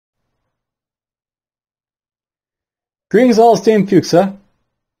Greetings all, it's DFuxa,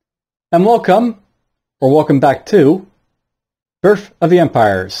 and welcome back to Birth of the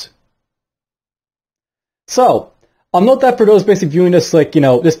Empires. So, I'll note that for those basically viewing this,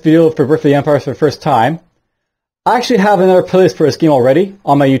 this video for Birth of the Empires for the first time, I actually have another playlist for this game already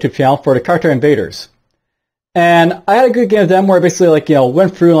on my YouTube channel for the Cartare Invaders. And I had a good game of them where I basically,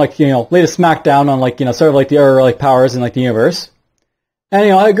 went through and, laid a smackdown on, sort of the other, powers in, the universe. And,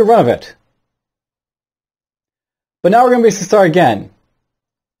 I had a good run of it. But now we're going to basically start again.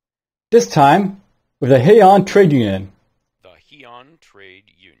 This time with the Heyoun Trade Union. The Heyoun Trade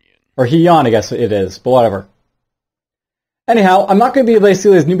Union. Or Heyoun, I guess it is, but whatever. Anyhow, I'm not going to be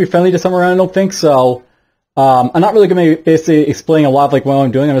basically as newbie friendly this time around, I don't think, so I'm not really going to be basically explaining a lot of what I'm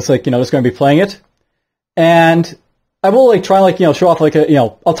doing. I'm just just going to be playing it. And I will try and show off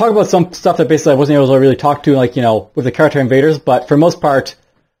I'll talk about some stuff that basically I wasn't able to really talk to with the Cartare Invaders, but for the most part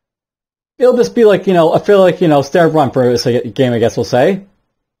it'll just be I feel standard run for this game, I guess we'll say.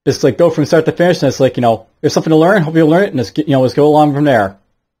 Just go from start to finish, and it's there's something to learn, hope you'll learn it, and just let's go along from there.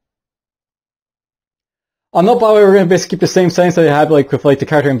 I'll note, by the way, we're going to basically keep the same settings that I had with the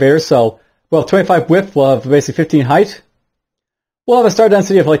Cartare Invaders, so we'll have 25 width, we'll have basically 15 height. We'll have a star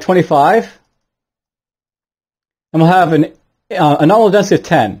density of 25. And we'll have a nominal density of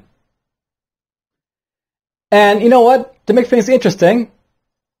 10. And you know what? To make things interesting,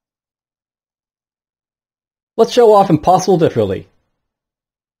 let's show off impossible difficulty.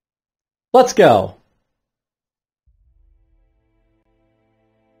 Let's go.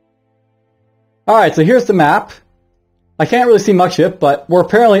 Alright, so here's the map. I can't really see much of it, but we're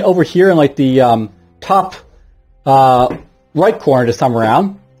apparently over here in the top right corner this time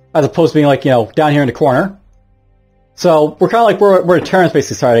around, as opposed to being down here in the corner. So we're kind of where the Terrans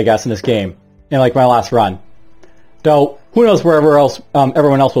basically started, I guess, in this game, in my last run. Though who knows wherever else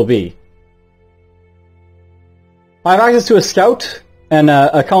everyone else will be. I have access to a scout and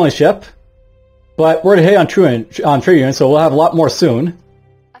a colony ship, but we're at Heyoun Trade Union, so we'll have a lot more soon.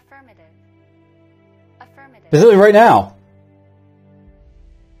 Affirmative. Affirmative. Specifically right now.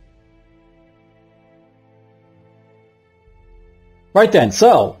 Right then,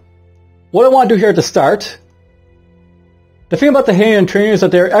 so what I want to do here at the start. The thing about the Heyoun Trade Union is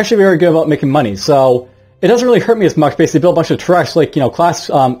that they're actually very good about making money, so it doesn't really hurt me as much basically to build a bunch of trucks class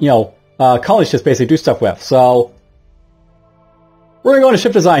colony ships basically do stuff with. So we're gonna go into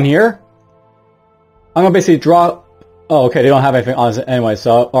ship design here. I'm gonna basically draw. Oh, okay, they don't have anything on it anyway,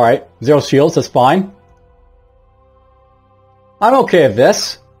 so alright. 0 shields, that's fine. I'm okay with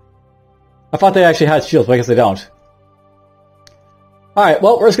this. I thought they actually had shields, but I guess they don't. Alright,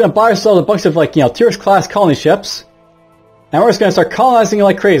 well, we're just gonna buy ourselves a bunch of tier class colony ships. And we're just going to start colonizing it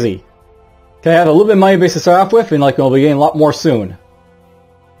like crazy. Okay, I have a little bit of money base to start off with, and we'll be getting a lot more soon.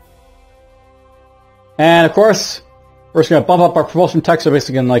 And of course, we're just going to bump up our propulsion tech, so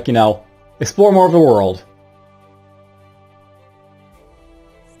basically going explore more of the world.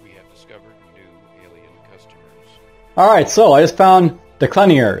 We have discovered new alien customers. Alright, so I just found the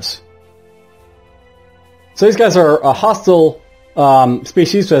Cleaniers. So these guys are a hostile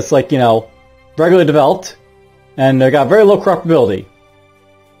species that's regularly developed. And they got very low corruptibility.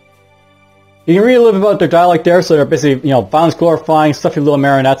 You can read a little bit about their dialect there, so they're basically, violence glorifying, stuffy little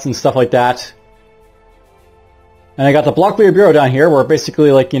marionettes and stuff like that. And I got the Block Leader Bureau down here, where basically,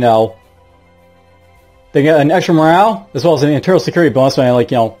 they get an extra morale, as well as an internal security bonus when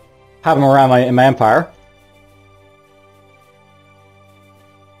I, have them around in my empire.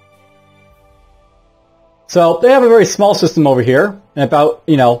 So, they have a very small system over here, and about,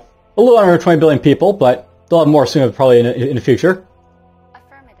 a little under 20 billion people, but they'll have more soon, probably in the future.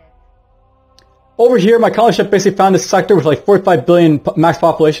 Affirmative. Over here, my colony ship basically found this sector with 45 billion max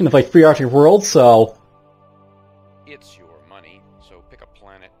population of free Arctic worlds, so... It's your money, so pick a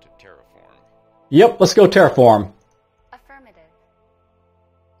planet to terraform. Yep, let's go terraform. Affirmative.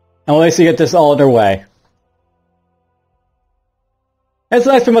 And we'll basically get this all underway. And it's a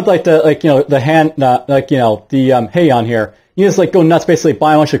nice thing with the Heyoun here. You just go nuts, basically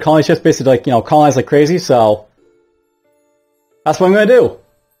buy a bunch of colony ships, basically colonize like crazy. So that's what I'm gonna do.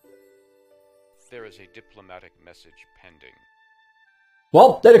 There is a diplomatic message pending.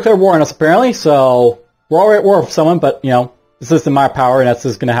 Well, they declared war on us apparently, so we're already at war with someone. But this isn't my power, and that's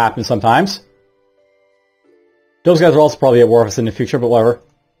just gonna happen sometimes. Those guys are also probably at war with us in the future, but whatever.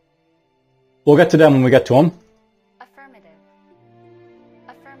 We'll get to them when we get to them. Affirmative.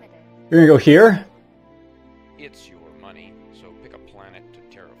 Affirmative. You're gonna go here. It's your money, so pick a planet to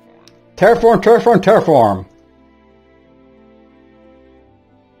terraform. Terraform, terraform, terraform.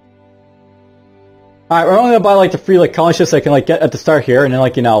 Alright, we're only gonna buy the free colony ships I can get at the start here, and then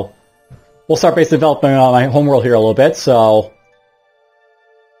we'll start basically developing my homeworld here a little bit, so...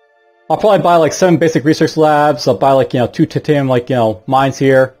 I'll probably buy like 7 basic research labs, I'll buy like, 2 titanium, like, mines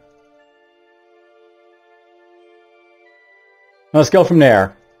here. Let's go from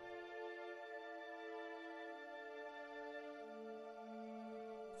there.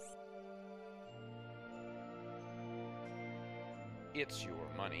 It's your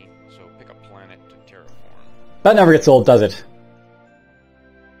money, so pick a planet to terraform. That never gets old, does it?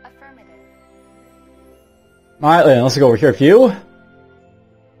 Affirmative. Alright then, let's go over here with you.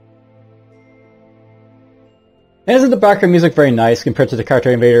 And isn't the background music very nice compared to the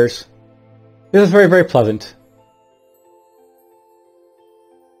Cartare Invaders? This is very, very pleasant.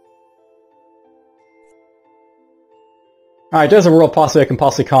 Alright, there's a world possibly I can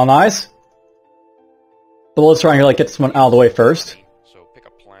possibly colonize. But let's try and like get this one out of the way first. So pick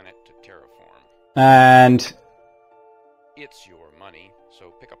a planet to terraform. And... It's your money,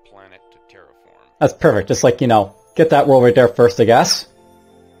 so pick a planet to terraform. That's perfect, just like, get that world right there first, I guess.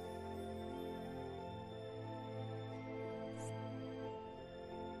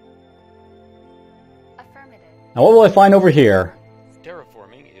 Affirmative. Now what will I find over here?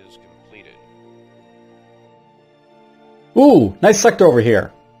 Terraforming is completed. Ooh, nice sector over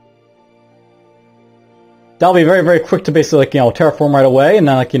here. That'll be very, very quick to basically, like, terraform right away, and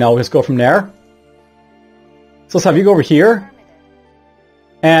then, like, just go from there. So let's have you go over here. Affirmative.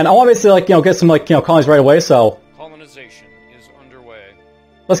 And I want to basically, like, get some, like, colonies right away, so... Colonization is underway.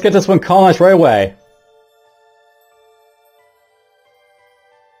 Let's get this one colonized right away.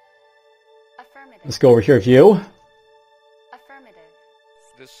 Affirmative. Let's go over here with you. Affirmative.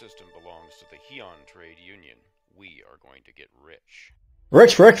 This system belongs to the Heyoun Trade Union. We are going to get rich.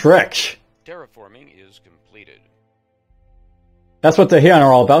 Rich, rich, rich. Terraforming is completed. That's what the Heyoun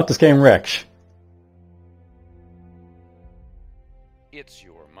are all about, just getting rich. It's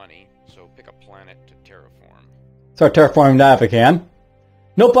your money, so pick a planet to terraform. Start terraforming that if I can.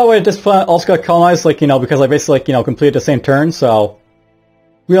 Nope, by the way, this planet also got colonized, like, because I basically, like, completed the same turn, so...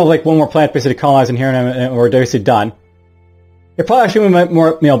 We have, like, one more planet basically colonizing here, and we're basically done. It probably actually would be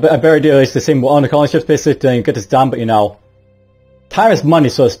more, a better idea, at least the same on the colony ships, basically, to get this done, but, time is money,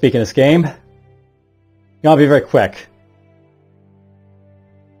 so to speak, in this game. You gotta be very quick.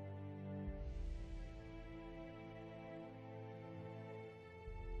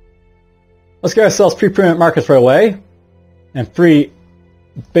 Let's get ourselves 3 permanent markets right away. And 3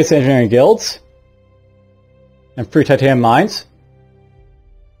 basic engineering guilds. And 3 titanium mines.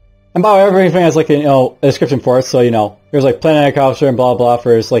 And by the way, everything has, like, a description for it, so, there's, like, planet officer and blah blah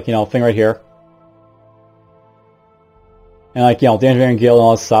for his, like, thing right here. And, like, the engineering guild and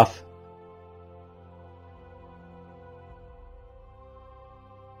all this stuff.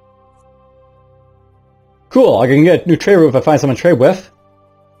 Cool, I can get a new trade route if I find someone to trade with.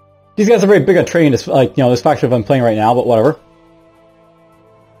 These guys are very big on trading this, like, this faction I'm playing right now, but whatever.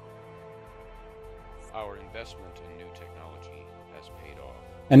 Our investment in new technology has paid off.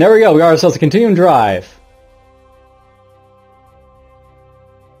 And there we go, we got ourselves a continuing drive.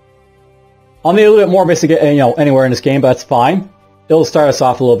 I'll need a little bit more basically, anywhere in this game, but that's fine. It'll start us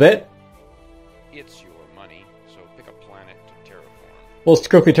off a little bit. It's your money, so pick a planet to terraform. We'll just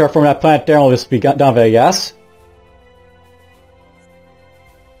quickly terraform that planet there and we'll just be done with it, I guess.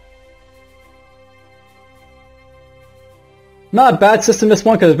 Not a bad system, this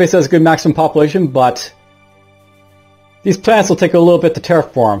one, because it basically has a good maximum population, but... These planets will take a little bit to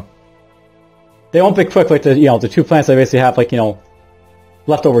terraform. They won't be quick like the, the 2 planets I basically have, like,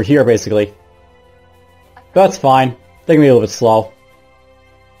 left over here, basically. But that's fine. They can be a little bit slow.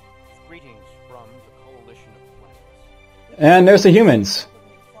 Greetings from the Coalition of Planets. And there's the humans. With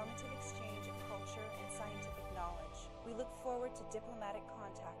an informative exchange of culture and scientific knowledge, we look forward to diplomatic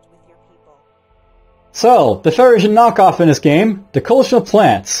contact with your people. So, the Federation knockoff in this game, the Coalition of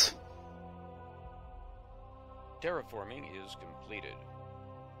Planets. Terraforming is completed.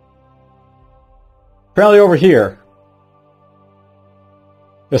 Apparently over here.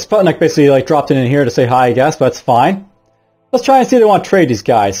 The Sputnik basically, like, dropped in here to say hi, I guess, but that's fine. Let's try and see if they want to trade these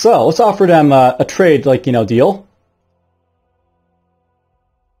guys. So, let's offer them a trade, like, deal.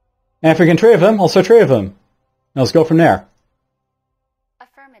 And if we can trade with them, I'll start trade with them. Now let's go from there.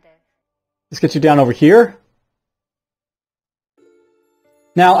 Affirmative. Let's get you down over here.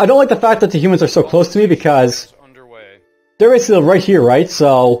 Now, I don't like the fact that the humans are so close to me because Is underway. they're basically right here, right?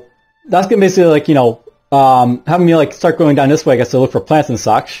 So, that's gonna basically, like, having me, like, start going down this way, I guess, to look for plants and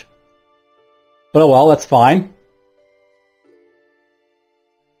such. But oh well, that's fine.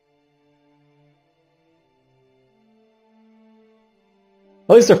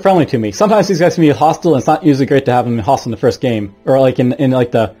 At least they're friendly to me. Sometimes these guys can be hostile, and it's not usually great to have them hostile in the first game. Or, like, in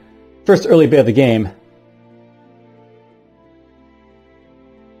like, the first early bit of the game.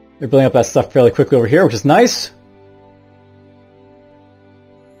 They're building up that stuff fairly quickly over here, which is nice.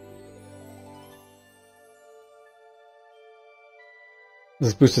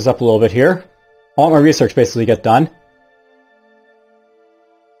 Let's boost this up a little bit here. I want my research basically to get done.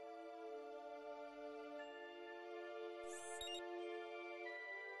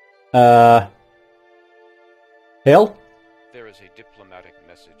 Hail? There is a diplomatic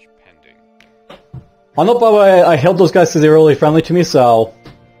message pending. I'll note, by the way, I hailed those guys because they were really friendly to me, so...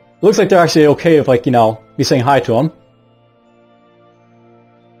 It looks like they're actually okay with, like, you know, me saying hi to them.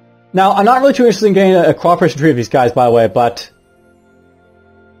 Now, I'm not really too interested in getting a cooperation treaty with these guys, by the way, but...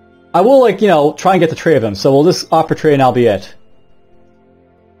 I will, like, you know, try and get the trade of them, so we'll just offer trade and that'll be it.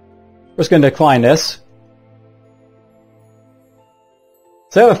 We're just going to decline this.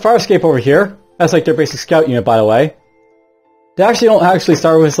 So I have a fire escape over here. That's like their basic scout unit, by the way. They actually don't actually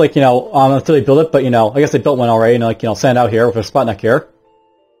start with, like, you know, until they build it, but, you know, I guess they built one already, and, like, you know, send it out here with a Sputnik here.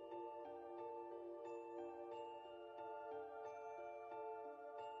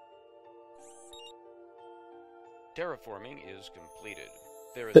 Terraforming is completed.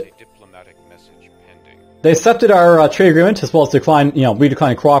 There is a diplomatic message pending. They accepted our trade agreement, as well as declined, you know, we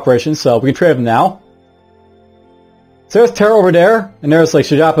declined cooperation, so we can trade them now. So there's Terra over there, and there's, like,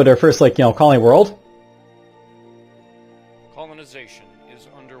 Shijapa, their first, like, you know, colony world. Colonization is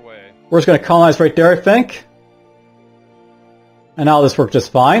underway. We're just going to colonize right there, I think. And now this worked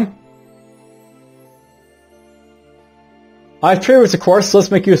just fine. I have trade routes, of course, so let's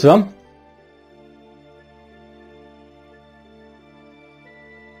make use of them.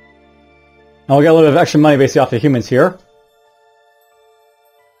 And we'll get a little bit of extra money basically off the humans here.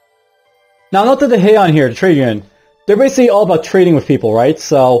 Now, note that the Heyoun here, the trade union, they're basically all about trading with people, right?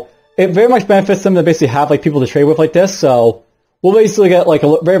 So it very much benefits them to basically have, like, people to trade with like this. So we'll basically get, like,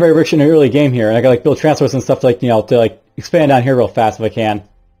 a very, very rich in the early game here. And I got, like, build transfers and stuff to, like, you know, to, like, expand down here real fast if I can. At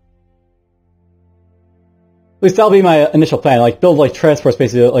least that'll be my initial plan, like, build, like, transports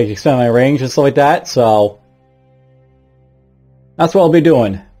basically, like, expand my range and stuff like that. So that's what I'll be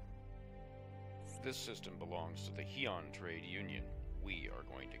doing. This system belongs to the Heyoun Trade Union. We are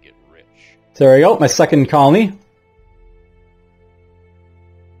going to get rich. So there we go, my second colony.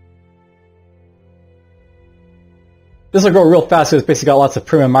 This will grow real fast because it's basically got lots of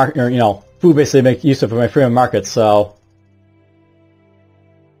premium market, or, you know, food basically to make use of for my premium market, so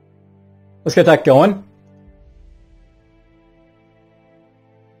let's get that going.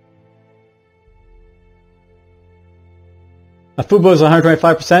 A food bill is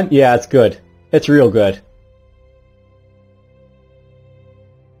 125%? Yeah, it's good. It's real good.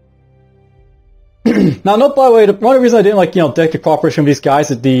 Now, note, by the way, one of the reasons I didn't, like, you know, deck the cooperation with these guys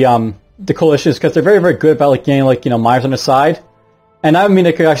at the coalition is because they're very, very good about, like, getting, like, you know, miners on their side. And I mean,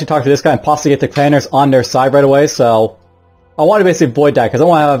 they could actually talk to this guy and possibly get the clanners on their side right away, so I want to basically avoid that, because I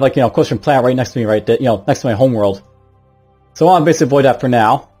want to have, like, you know, a coalition plant right next to me, right, you know, next to my homeworld. So I want to basically avoid that for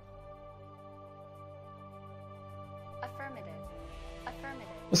now. Affirmative. Affirmative.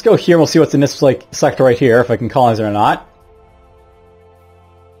 Let's go here and we'll see what's in this, like, sector right here, if I can colonize it or not.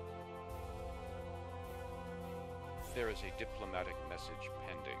 There is a diplomatic message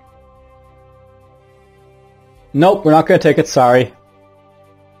pending. Nope, we're not going to take it, sorry.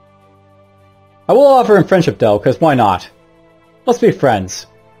 I will offer him friendship, though, because why not? Let's be friends.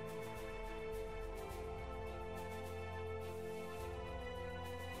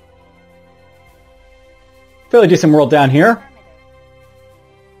 Fairly decent world down here. Affirmative.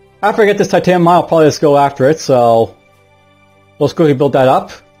 After I get this titanium mine, I'll probably just go after it, so let's quickly build that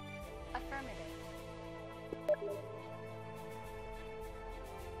up. Affirmative.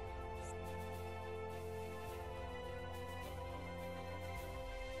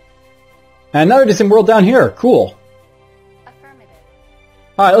 And another decent world down here, cool. Affirmative.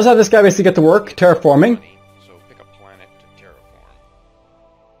 Alright, let's have this guy basically get to work, terraforming. So pick a planet to terraform.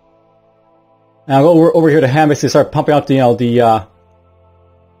 And I'll go over here to Ham, basically start pumping out the, you know,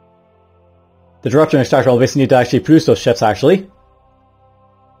 the direction extractor. I'll basically need to actually produce those ships, actually.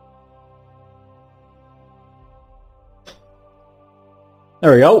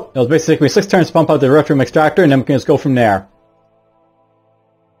 There we go. It'll basically take me 6 turns to pump out the director extractor, and then we can just go from there.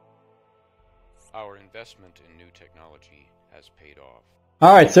 Our investment in new technology has paid off.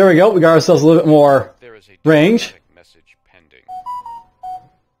 Alright, so there we go. We got ourselves a little bit more There is a range. diplomatic message pending.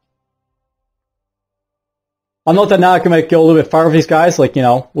 I'll note that now I can make go a little bit far with these guys, like, you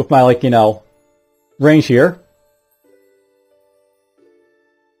know, with my, like, you know, range here.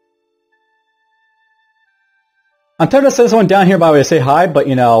 I'm tempted to send someone down here, by the way, to say hi, but,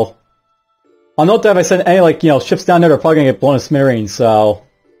 you know, I'll note that if I send any, like, you know, ships down there, they're probably going to get blown to smithereens, so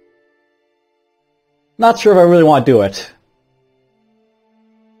Not sure if I really want to do it.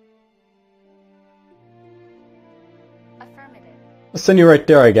 Affirmative. I'll send you right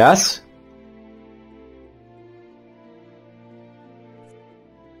there, I guess.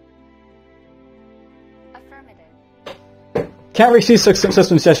 Affirmative. Can't reach these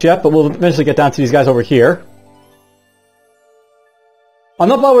systems just yet, but we'll eventually get down to these guys over here. I'm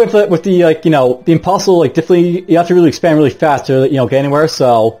not bothered with the, like, you know, the impossible, like, definitely, you have to really expand really fast to, you know, get anywhere,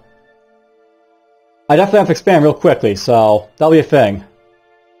 so... I definitely have to expand real quickly, so that'll be a thing.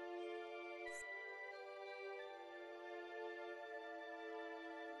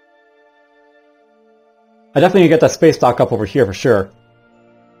 I definitely need to get that space dock up over here for sure.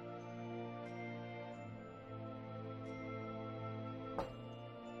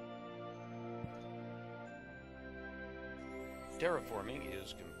 Terraforming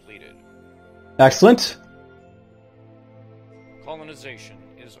is completed. Excellent. Colonization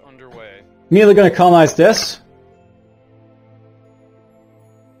is underway. Immediately going to colonize this.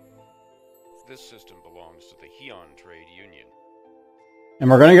 This system belongs to the Heyoun Trade Union. And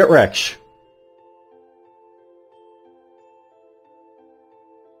we're going to get rich.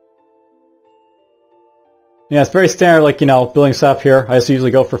 Yeah, it's very standard, like, you know, building stuff here. I just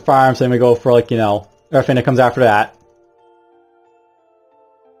usually go for farms, then we go for, like, you know, everything that comes after that.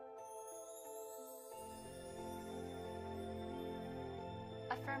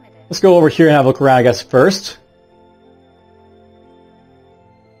 Affirmative. Let's go over here and have a look around, I guess, first.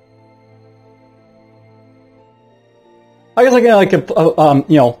 I guess I can, like,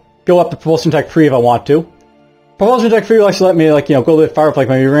 you know, go up to Propulsion Tech 3 if I want to. Propulsion Tech 3 will actually let me, like, you know, go a little bit farther with, like,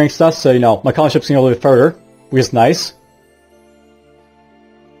 my mirroring stuff, so, you know, my colony ships can go a little bit further, which is nice.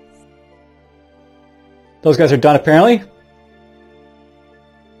 Those guys are done, apparently.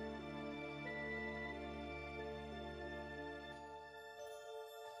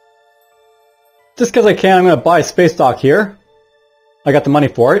 Just because I can, I'm going to buy a space dock here. I got the money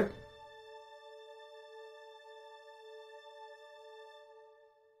for it.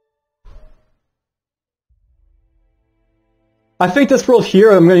 I think this world here,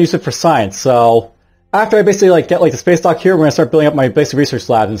 I'm going to use it for science, so... After I basically, like, get, like, the space dock here, we're going to start building up my basic research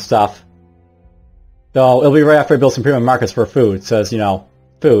labs and stuff. So, it'll be right after I build some premium markets for food. It says, you know,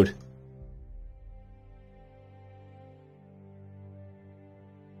 food.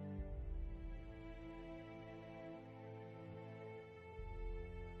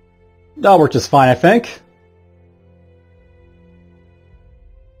 That'll work just fine, I think.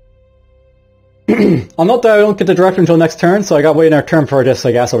 I'll note that I don't get the director until next turn, so I got waiting our turn for this,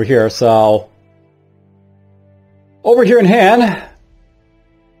 I guess, over here, so... Over here in hand,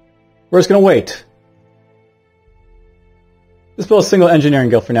 we're just gonna wait. Let's build a single engineering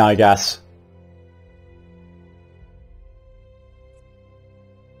guild for now, I guess.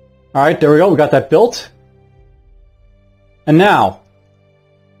 Alright, there we go, we got that built. And now...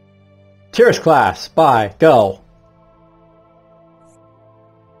 Tierish class, buy, go.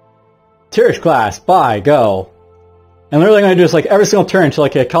 Tierish class, buy, go. And literally I'm going to do this like every single turn until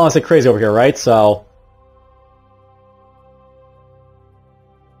like it colonize like crazy over here, right? So...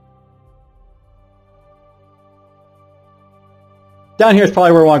 Down here is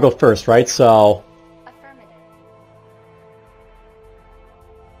probably where I want to go first, right? So... Affirmative.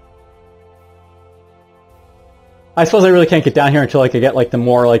 I suppose I really can't get down here until I could get like the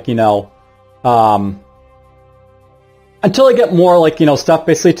more like, you know... Until I get more, like, you know, stuff,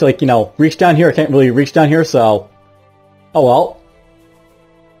 basically, to, like, you know, reach down here. I can't really reach down here, so... Oh, well.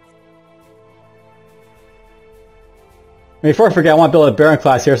 Before I forget, I want to build a Baron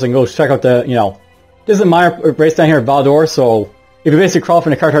class here, so I can go check out the, you know... This is a minor race down here at Valdor, so... If you basically crawl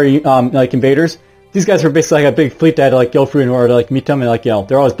from the Cartare, like, Invaders, these guys are basically like a big fleet that I had to, like, go through in order to, like, meet them, and, like, you know,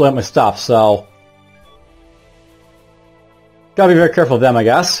 they're always blowing up my stuff, so... Gotta be very careful of them, I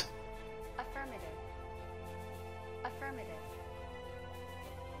guess.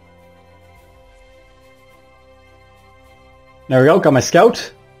 There we go, got my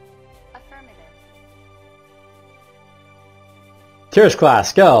scout. Affirmative. Tierish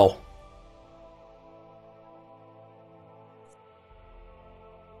class, go.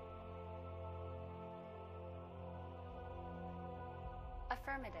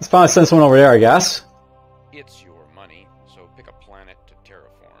 Affirmative. Let's probably send someone over there, I guess. It's your money, so pick a planet to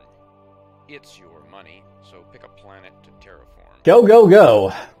terraform. It's your money, so pick a planet to terraform. Go, go,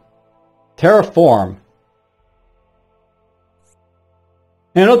 go. Terraform.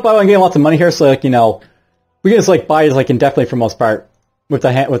 And I know, by the way, I'm getting lots of money here, so, like, you know, we can just, like, buy it, like, indefinitely for the most part with the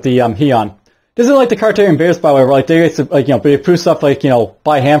Heyoun. This isn't like the Cartare Invaders, by the way, where, like, they get to, like, you know, they approve stuff, like, you know,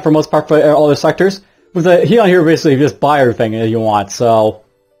 by hand for the most part for all their sectors. With the Heyoun here, basically, you just buy everything that you want, so...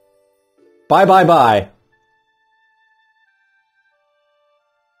 Bye, bye, bye.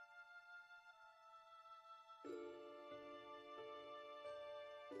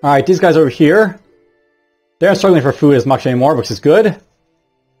 Alright, these guys over here. They aren't struggling for food as much anymore, which is good.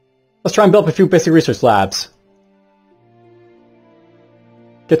 Let's try and build up a few basic research labs.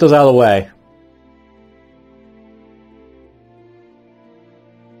 Get those out of the way.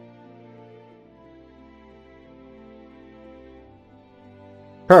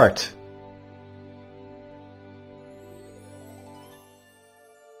 Perfect.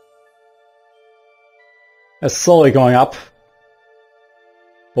 That's slowly going up.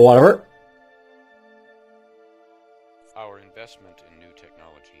 But whatever. Our investment in new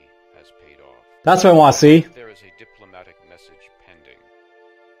technology has paid off. That's what I want to see. There is a diplomatic message pending.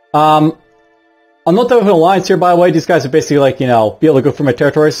 I'm not done with an alliance here, by the way. These guys are basically like, you know, be able to go through my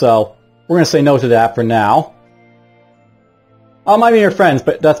territory, so we're going to say no to that for now. I might be your friends,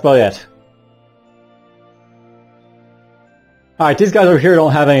 but that's about it. Alright, these guys over here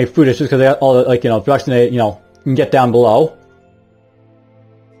don't have any food issues because they got all the, like, you know, production they, you know, can get down below.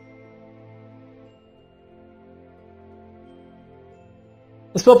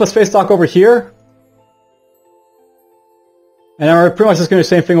 Let's build up a space dock over here. And then we're pretty much just going to do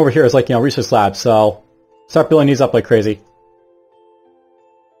the same thing over here as, like, you know, research labs, so start building these up like crazy.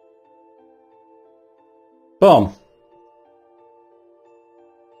 Boom.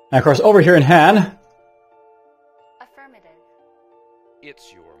 And of course, over here in Han, Affirmative.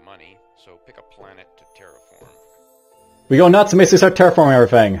 It's your money, so pick a planet to terraform. we go nuts and basically start terraforming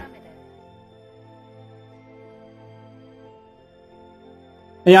everything. Affirmative.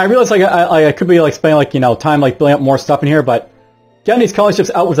 And yeah, I realize like I could be like spending like, you know, time like building up more stuff in here, but getting these colony ships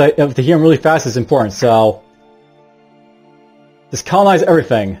out with the Heyoun really fast is important. So just colonize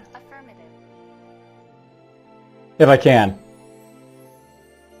everything Affirmative. if I can.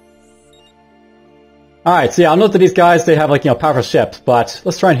 All right, so yeah, I'll note that these guys they have like, you know, powerful ships, but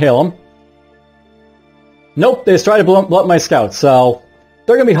let's try and hail them. Nope, they just tried to blow up my scouts, so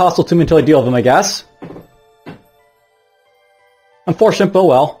they're gonna be hostile to me until I deal with them, I guess. Unfortunate, but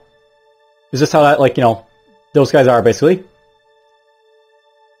well. Is this how that, like, you know, those guys are, basically.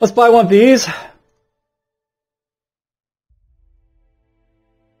 Let's buy one of these.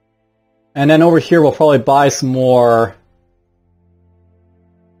 And then over here we'll probably buy some more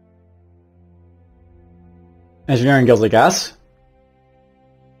engineering guilds, I guess.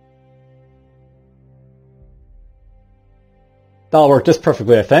 That'll work just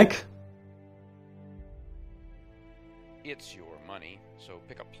perfectly, I think. It's your money, so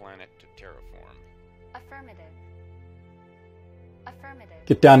pick a planet to terraform. Affirmative. Affirmative.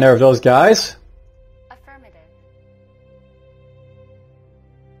 Get down there with those guys. Affirmative.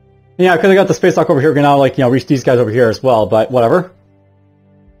 Yeah, because I got the space dock over here, we can now, like, you know, reach these guys over here as well, but whatever.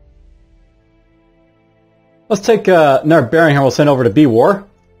 Let's take another bearing here we'll send over to B-War.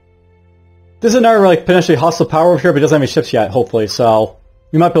 This is another, like, potentially hostile power over here, but it doesn't have any ships yet, hopefully, so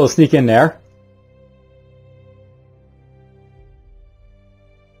we might be able to sneak in there.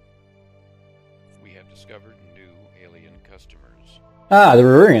 We have discovered new alien customers. Ah, the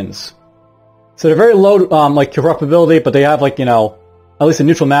Rurians. So they're very low, like, corruptibility, but they have, like, you know, at least a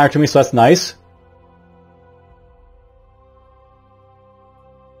neutral matter to me, so that's nice.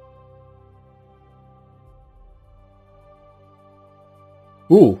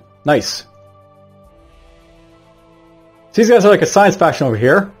 Ooh, nice. So these guys are like a science faction over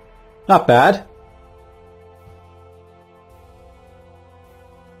here. Not bad.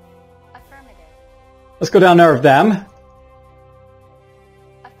 Affirmative. Let's go down there with them.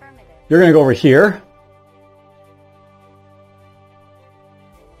 Affirmative. You're gonna go over here.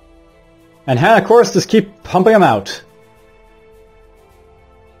 And Han, of course, just keep pumping them out.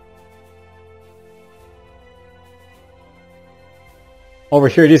 Over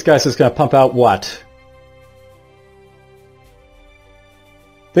here, these guys are just gonna pump out what?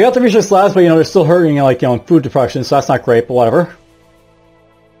 They got the research labs, but you know, they're still hurting, like, you know, in food production, so that's not great, but whatever.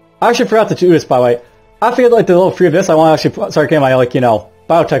 I actually forgot to do this, by the way. After I get, like, the level 3 of this, I want to actually start getting my, like, you know,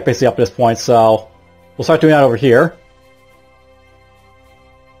 biotech basically up at this point, so we'll start doing that over here.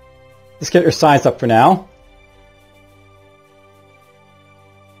 Let's get your science up for now.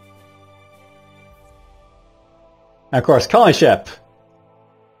 And of course, colony ship.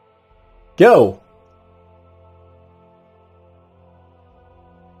 Go!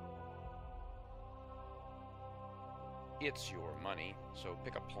 It's your money, so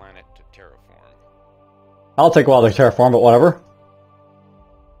pick a planet to terraform. I'll take a while to terraform, but whatever.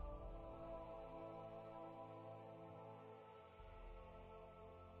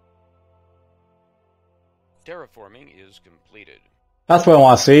 Terraforming is completed. That's what I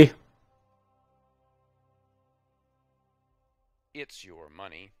want to see. It's your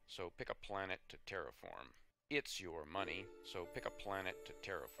money, so pick a planet to terraform. It's your money, so pick a planet to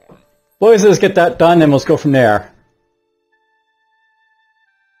terraform. Boys, let's get that done and let's go from there.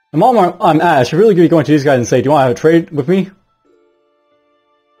 And while I'm at it, I should really be going to these guys and say, do you want to have a trade with me?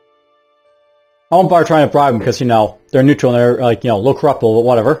 I won't bother trying to bribe them because, you know, they're neutral and they're, like, you know, low corruptible, but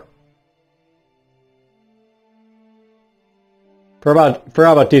whatever. Forgot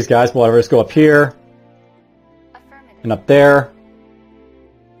about these guys, but whatever. Let's go up here. Affirmative. And up there.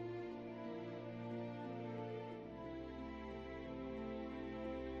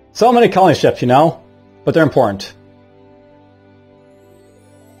 So many colony ships, you know, but they're important.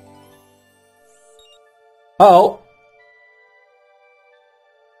 Uh-oh.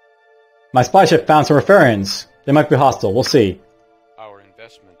 My spy ship found some Referians. They might be hostile. We'll see. Our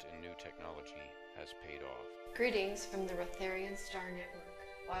investment in new technology has paid off. Greetings from the Rotharian Star Network.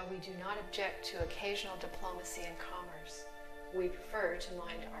 While we do not object to occasional diplomacy and commerce, we prefer to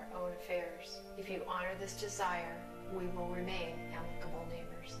mind our own affairs. If you honor this desire, we will remain amicable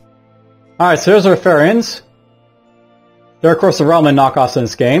neighbors. Alright, so there's our Referians. They're, of course, the realm and knockoffs in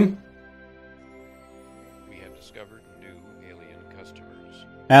this game. We have discovered new alien customers.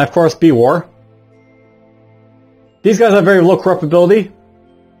 And, of course, B-War. These guys have very low corruptibility.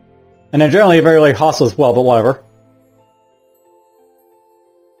 And they're generally very, like, hostile as well, but whatever.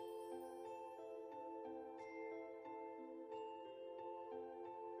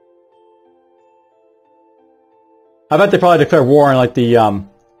 I bet they probably declare war on, like, the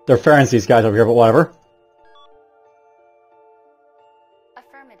Referians, these guys over here, but whatever.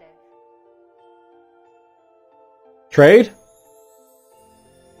 Affirmative. Trade?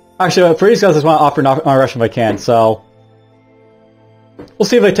 Actually, for these guys, I just want to offer non-aggression if I can, so... We'll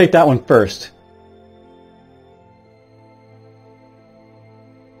see if they take that one first.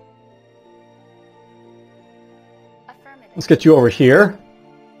 Affirmative. Let's get you over here.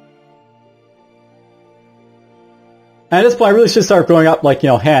 And at this point, I really should start growing up, like, you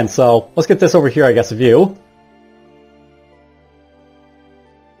know, hands, so let's get this over here, I guess, of you.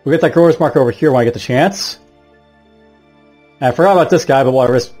 We'll get that grower's marker over here when I get the chance. And I forgot about this guy, but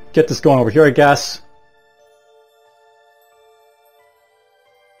whatever, let's get this going over here, I guess.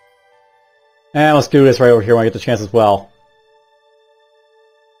 And let's do this right over here when I get the chance as well.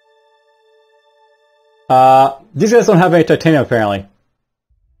 These guys don't have any titanium, apparently.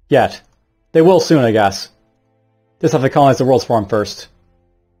 Yet. They will soon, I guess. Just have to colonize the world's form first.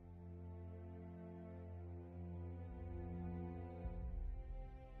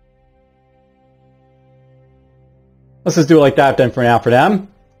 Let's just do it like that then for now for them.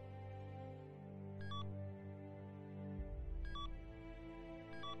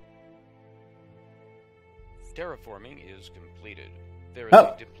 Terraforming is completed. There is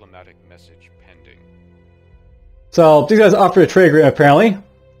a diplomatic message pending. So, these guys offered a trade agreement, apparently.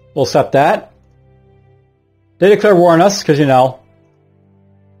 We'll accept that. They declare war on us, because, you know,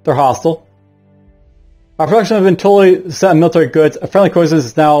 they're hostile. Our production has been totally set on military goods. A friendly coexistence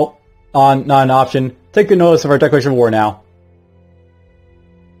is now not an option. Take good notice of our declaration of war now.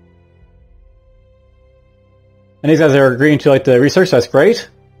 And these guys are agreeing to, like, the research, so that's great.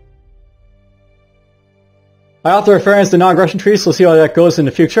 I author reference to non-aggression treaties, so we'll see how that goes in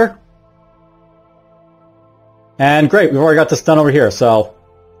the future. And great, we've already got this done over here, so...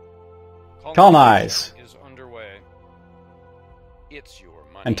 Colonize. Is underway. It's your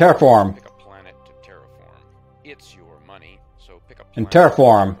money. And terraform. Pick a planet to terraform. It's your money, so pick a planet And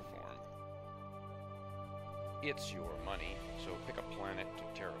terraform. to terraform. It's your money, so pick a planet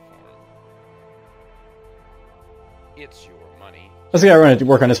to terraform. It's your money. Let's get everyone to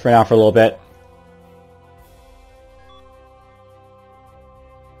work on this for now for a little bit.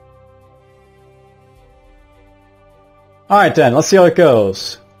 Alright then, let's see how it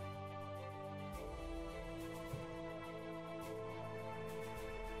goes.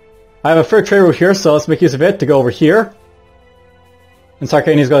 I have a fair trade route here, so let's make use of it to go over here. And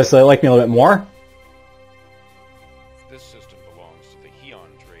Sarkani's going to like me a little bit more. This system belongs to the Heyoun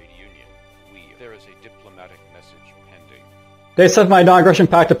Trade Union. There is a diplomatic message pending. They accept my non-aggression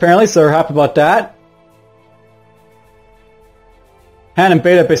pact apparently, so they're happy about that. Han and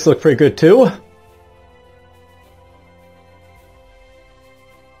Beta basically look pretty good too.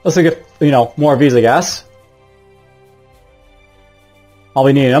 Let's get, you know, more of these, I guess. I'll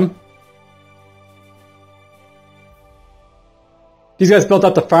be needing them. These guys built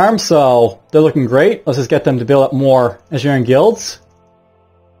up the farm, so they're looking great. Let's just get them to build up more engineering guilds.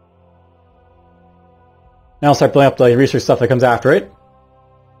 Now I'll start building up the research stuff that comes after it.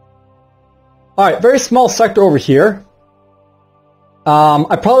 Alright, very small sector over here.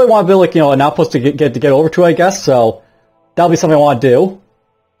 I probably want to build, like, you know, an outpost to get over to, I guess, so that'll be something I want to do.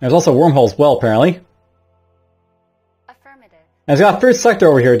 There's also a wormhole as well, apparently. Affirmative. And it's got a third sector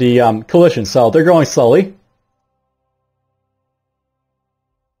over here, the coalition, so they're growing slowly.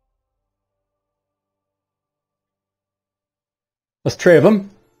 Let's trade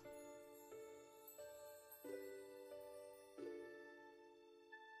them.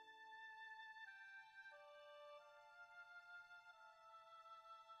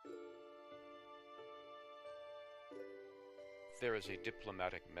 There is a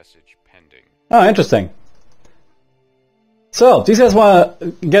diplomatic message pending. Oh, interesting. So, these guys want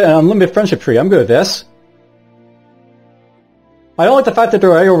to get an unlimited friendship tree. I'm good with this. I don't like the fact that they're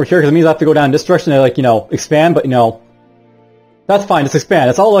right over here because it means I have to go down this direction and, like, you know, expand, but, you know, that's fine. Just expand.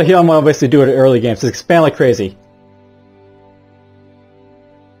 That's all I hear I want to basically do at the early games. Just expand like crazy.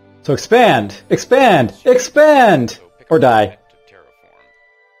 So expand! Expand! Expand! So pick a Or die. planet to terraform.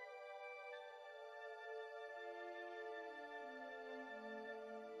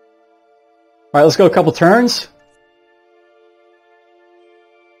 Alright, let's go a couple turns.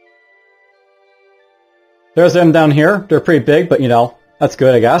 There's them down here. They're pretty big, but, you know, that's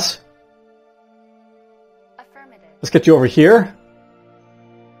good, I guess. Affirmative. Let's get you over here.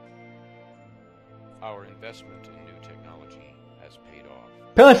 Our investment in new technology has paid off.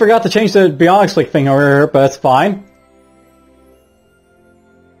 Apparently I forgot to change the bionics like thing over here, but that's fine.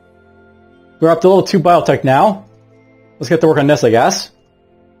 We're up to level 2 biotech now. Let's get to work on this, I guess.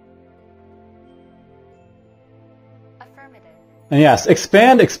 Affirmative. And yes,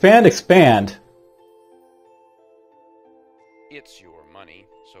 expand, expand, expand. It's your money,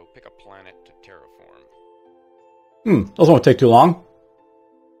 so pick a planet to terraform. Those won't take too long.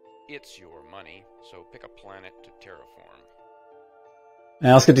 It's your money, so pick a planet to terraform.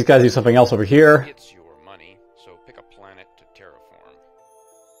 And let's get these guys to do something else over here. It's your money, so pick a planet to terraform.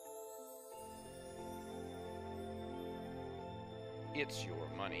 It's your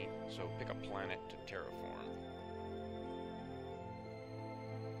money, so pick a planet to terraform.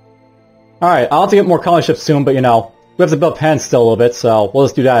 Alright, I'll have to get more colony ships soon, but you know, we have to build pens still a little bit, so we'll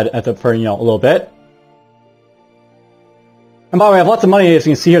just do that for, you know, a little bit. And by the way, I have lots of money, as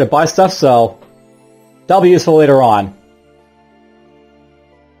you can see here, to buy stuff, so that'll be useful later on.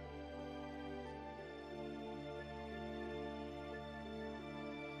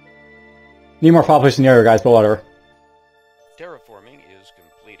 Need more population in the area, guys, but whatever. Terraforming is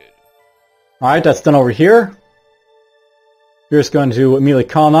completed. Alright, that's done over here. We're just going to immediately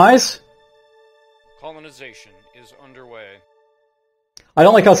colonize. Colonization is underway. I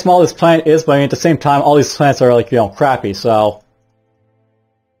don't like how small this planet is, but I mean, at the same time, all these planets are, like, you know, crappy, so...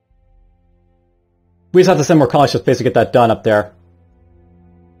 we just have to send more colony ships basically to get that done up there.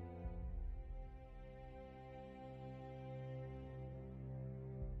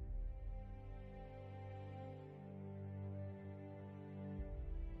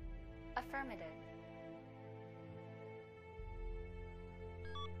 Affirmative.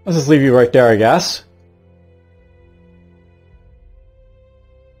 Let's just leave you right there, I guess.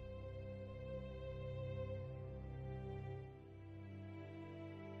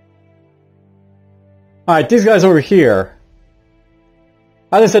 Alright, these guys over here.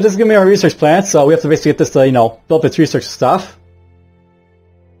 As I said, this is going to be our research plant, so we have to basically get this to, you know, build up its research stuff.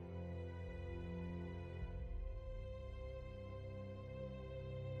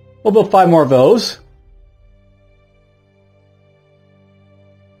 We'll build 5 more of those.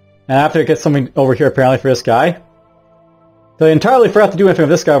 And I have to get something over here apparently for this guy. So I entirely forgot to do anything with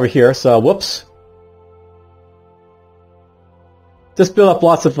this guy over here, so whoops. Just build up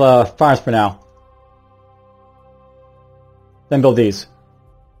lots of farms for now. Then build these.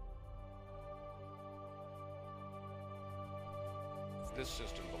 This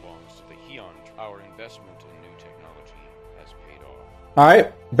system belongs to the Heyoun. Our investment in new technology has paid off.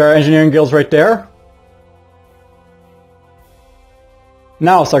 Alright, Bear Engineering Guild's right there.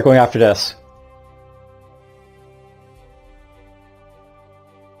 Now I'll start going after this.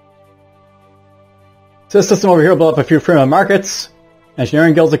 So this system over here will build up a few premium markets.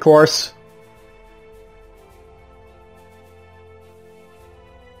 Engineering Guilds, of course.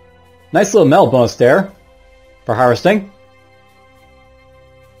 Nice little metal bonus there for harvesting.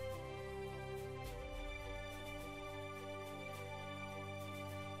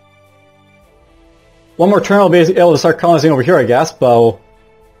 One more turn I'll be able to start colonizing over here, I guess, but...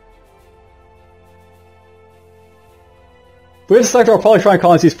 we have to select, I'll probably try and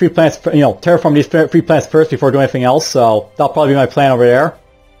colonize these free planets, you know, terraform these free planets first before doing anything else, so that'll probably be my plan over there.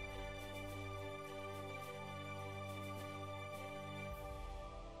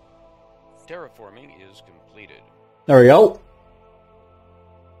 Terraforming is completed. There we go.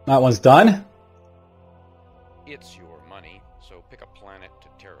 That one's done. It's your money, pick a planet to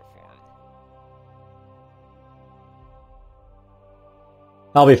terraform.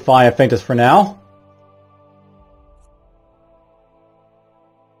 That'll be fine, I think, just for now.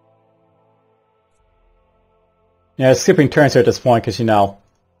 Yeah, skipping turns here at this point, because, you know,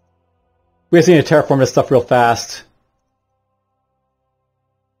 we just need to terraform this stuff real fast.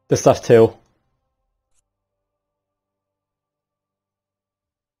 This stuff, too.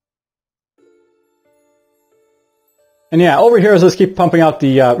 And yeah, over here, let's keep pumping out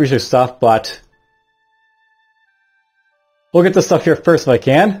the research stuff, but we'll get this stuff here first if I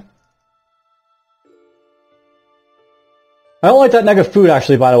can. I don't like that negative food,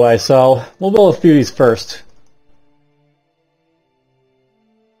 actually, by the way, so we'll build a few of these first.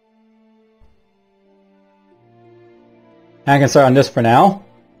 And I can start on this for now.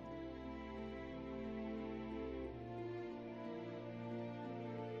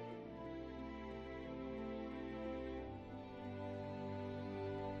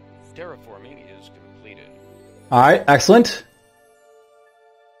 Terraforming is completed. Alright, excellent.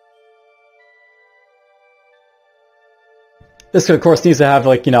 This, of course, needs to have,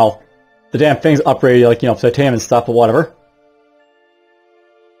 like, you know, the damn things upgraded, like, you know, titanium and stuff, but whatever.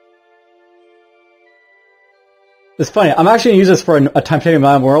 It's funny, I'm actually going to use this for a titanium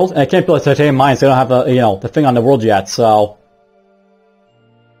mine world, and I can't build a titanium mine, so I don't have the, you know, the thing on the world yet, so...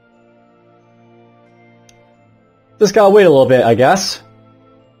 Just gotta wait a little bit, I guess.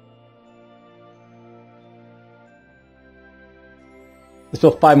 Let's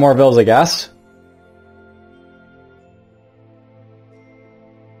build 5 more of those, I guess.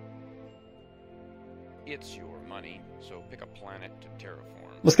 It's your money, so pick a planet to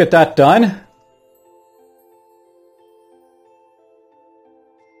terraform. Let's get that done.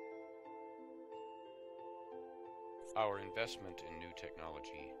 Our investment in new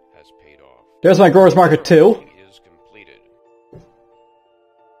technology has paid off. There's my growers market too. Terraforming is completed.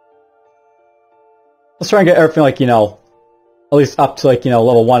 Let's try and get everything, like, you know, at least up to, like, you know,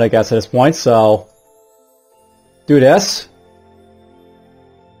 level 1, I guess, at this point, so... Do this.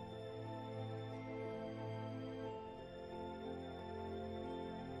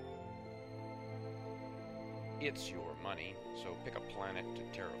 It's your money, so pick a planet to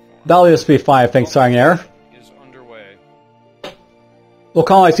terraform. That'll just be fine, I think, starting there. Is underway. We'll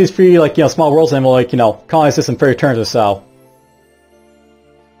colonize these 3, like, you know, small worlds, and we'll, like, you know, colonize this in 30 turns or so.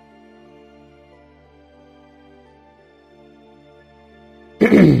 This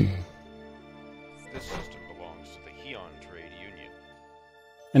system belongs to the Heyoun Trade Union.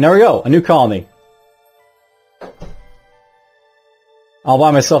 And there we go, a new colony. I'll buy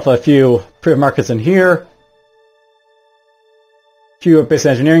myself a few private markets in here. A few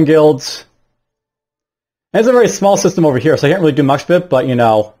basic engineering guilds. And it's a very small system over here, so I can't really do much of it, but, you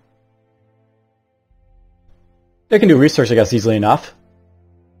know... They can do research, I guess, easily enough.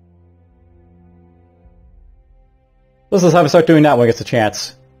 Let's just have to start doing that when it gets a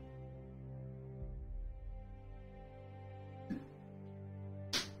chance.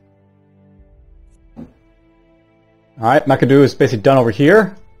 Alright, Mechadu is basically done over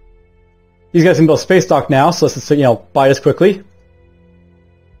here. These guys can build space dock now, so let's just, you know, buy this quickly.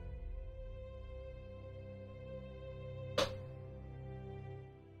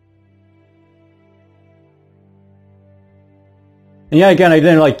 And yeah, again, I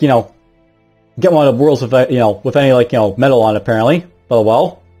didn't, like, you know, get one of the worlds with, you know, with any, like, you know, metal on it, apparently. But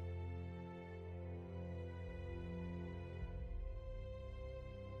well.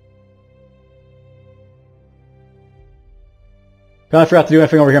 Kinda forgot to do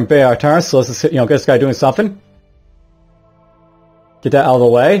anything over here in Bay Artar, so let's just, you know, get this guy doing something. Get that out of the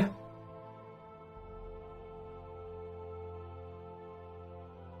way.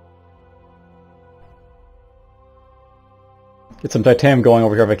 Get some titanium going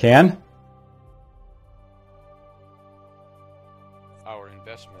over here if I can. Our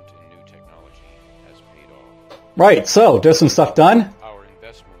investment in new technology has paid off. Right, so, there's some stuff done. Our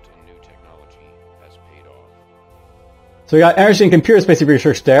investment in new technology has paid off. So we got energy and computer space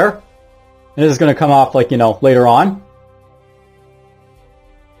research there. And this is going to come off, like, you know, later on.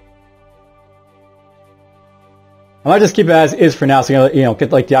 I might just keep it as is for now, so you know,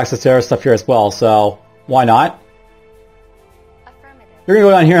 get, like, the access to our stuff here as well, so why not? Affirmative. We're going to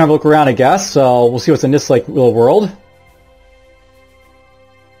go down here and have a look around, I guess, so we'll see what's in this, like, little world.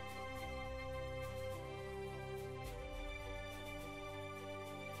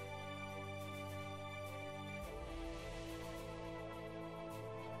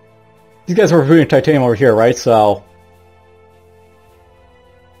 These guys were recruiting titanium over here, right? So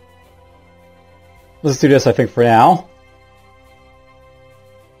let's do this, I think, for now.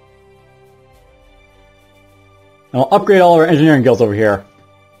 And we'll upgrade all our engineering guilds over here.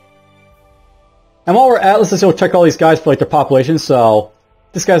 And while we're at, let's just go check all these guys for like their population. So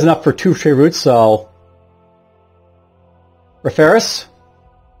this guy's enough for 2 trade routes, so Referus.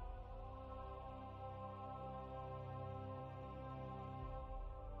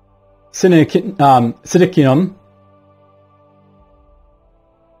 Sidicinum.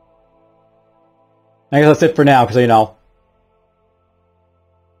 I guess that's it for now, because, you know,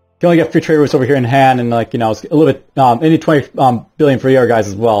 you can only get 3 trade routes over here in hand, and, like, you know, it's a little bit, they need 20 billion for the other guys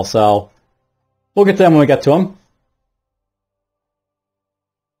as well, so we'll get to them when we get to them.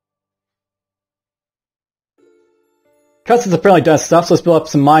 Customs apparently done stuff, so let's build up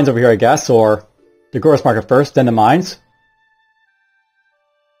some mines over here, I guess, or the growers market first, then the mines.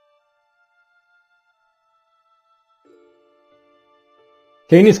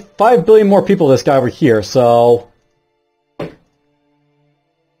 Okay, he needs 5 billion more people, this guy over here, so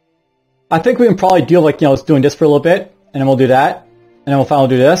I think we can probably deal, like, you know, doing this for a little bit, and then we'll do that, and then we'll finally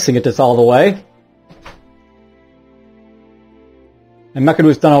do this and get this all the way. And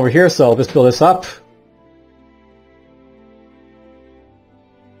Mechadoo's done over here, so let's build this up.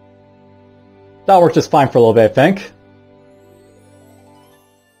 That'll work just fine for a little bit, I think.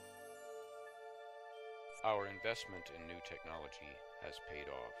 Our investment in new technology has paid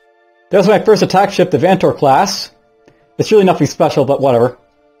off. There's my first attack ship, the Vantor class. It's really nothing special, but whatever.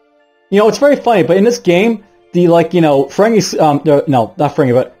 You know, it's very funny, but in this game, the, like, you know, Ferengi, no, not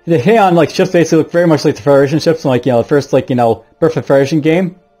Ferengi, but the Heyoun, like, ships basically look very much like the Federation ships, and, like, you know, the first, like, you know, Birth of Federation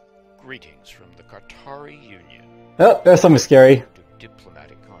game. Greetings from the Cartare Union. Oh, there's something scary. To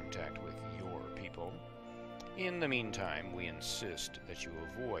diplomatic contact with your people. In the meantime, we insist that you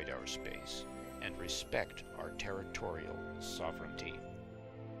avoid our space and respect our territorial sovereignty.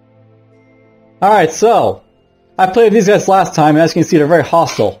 Alright, so I played these guys last time, and as you can see, they're very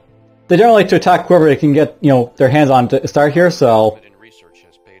hostile. They generally like to attack whoever they can get, you know, their hands on to start here, so Research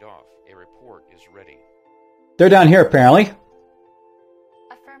has paid off. A report is ready. they're down here apparently.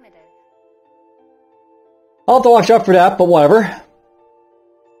 Affirmative. I'll have to watch out for that, but whatever.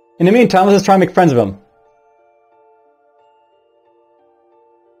 In the meantime, let's just try and make friends of them.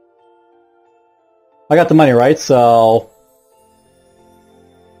 I got the money, right? So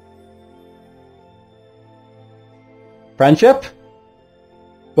friendship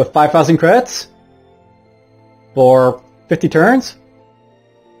with 5,000 credits for 50 turns.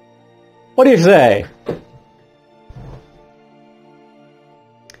 What do you say?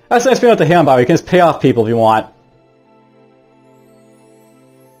 That's a nice thing about the Heyoun Bobby. You can just pay off people if you want.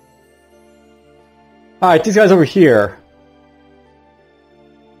 Alright, these guys over here.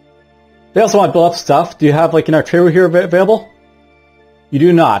 They also want to build up stuff. Do you have, like, an artillery here available? You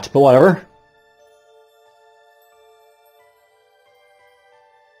do not, but whatever.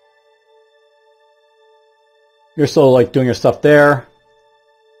 You're still, like, doing your stuff there.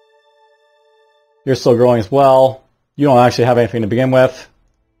 You're still growing as well. You don't actually have anything to begin with.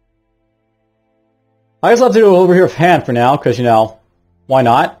 I just have to do it over here with hand for now, because, you know, why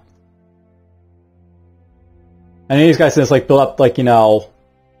not? And these guys just, like, build up, like, you know,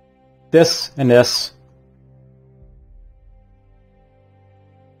 this and this.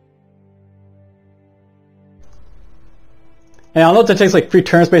 And I know that takes, like, 3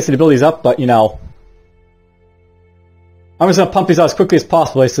 turns basically to build these up, but, you know, I'm just gonna pump these out as quickly as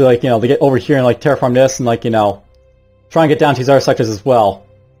possible, so, like, you know, to get over here and, like, terraform this and, like, you know, try and get down to these other sectors as well.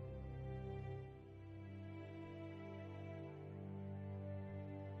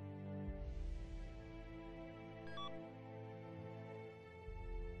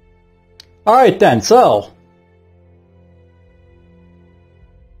 Alright then, so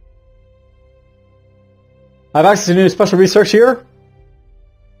I have access to new special research here,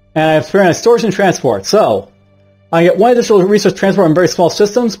 and I have experience storage and transport, so I get 1 additional research transport on very small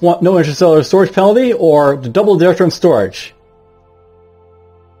systems, no interstellar storage penalty, or the double director of storage.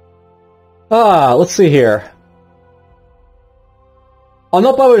 Let's see here. I'll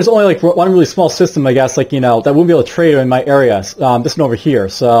note by the way there's only like 1 really small system, I guess, like, you know, that wouldn't be able to trade in my area, this one over here,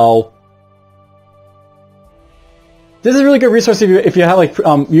 so this is a really good resource if you have, like,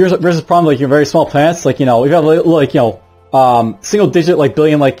 versus problem, like, your very small planets, like, you know, if you have, like, you know, single digit, like,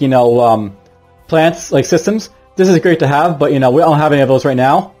 billion, like, you know, plants, like, systems, this is great to have, but, you know, we don't have any of those right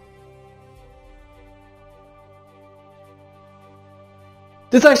now.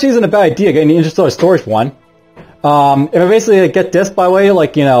 This actually isn't a bad idea, getting the interstellar storage one. If I basically get this, by the way,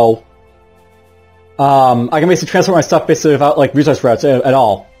 like, you know, I can basically transfer my stuff basically without, like, resource routes at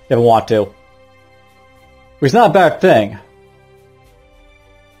all, if I want to. Which is not a bad thing.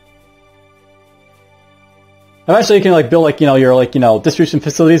 Eventually you can, like, build, like, you know, your, like, you know, distribution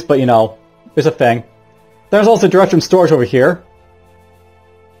facilities, but, you know, there's a thing. There's also direct room storage over here.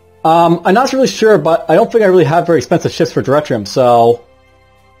 I'm not really sure, but I don't think I really have very expensive ships for direct room, so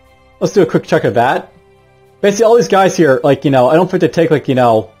let's do a quick check of that. Basically, all these guys here, like, you know, I don't think they take, like, you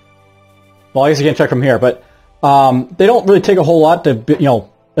know, well, I guess you can't check from here, but they don't really take a whole lot to, you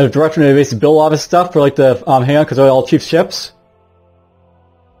know, a direct room to basically build a lot of stuff for, like, the Heyoun, because they're all cheap ships.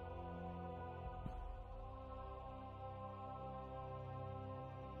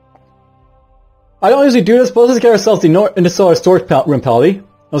 I don't usually do this, but let's get ourselves the interstellar storage room penalty.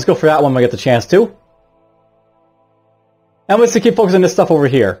 Let's go for that one when I get the chance to. And let's keep focusing on this stuff over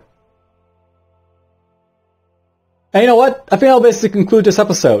here. And you know what? I think I'll basically conclude this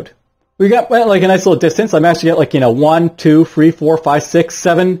episode. We went like a nice little distance. I'm actually at like, you know, 1, 2, 3, 4, 5, 6,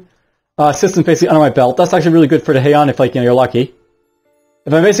 7 systems basically under my belt. That's actually really good for the Heyoun if, like, you know, you're lucky.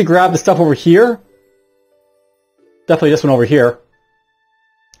 If I basically grab the stuff over here, definitely this one over here,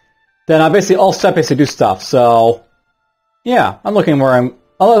 then I'm basically all set basically to do stuff. So, yeah, I'm liking where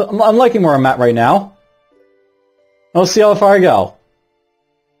I'm at right now. We'll see how far I go.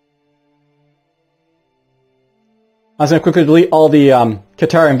 I was going to quickly delete all the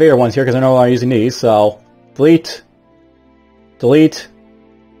Cartare Invader ones here because I know I'm using these. So, delete, delete,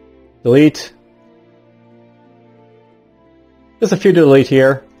 delete. Just a few to delete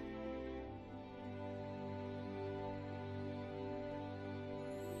here.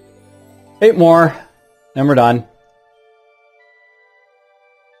 Eight more, and we're done.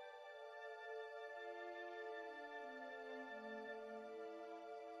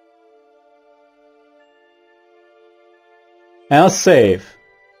 And let's save.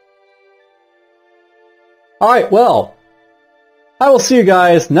 Alright, well, I will see you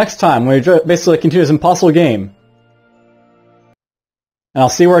guys next time when we basically continue this impossible game. And I'll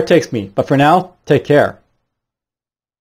see where it takes me, but for now, take care.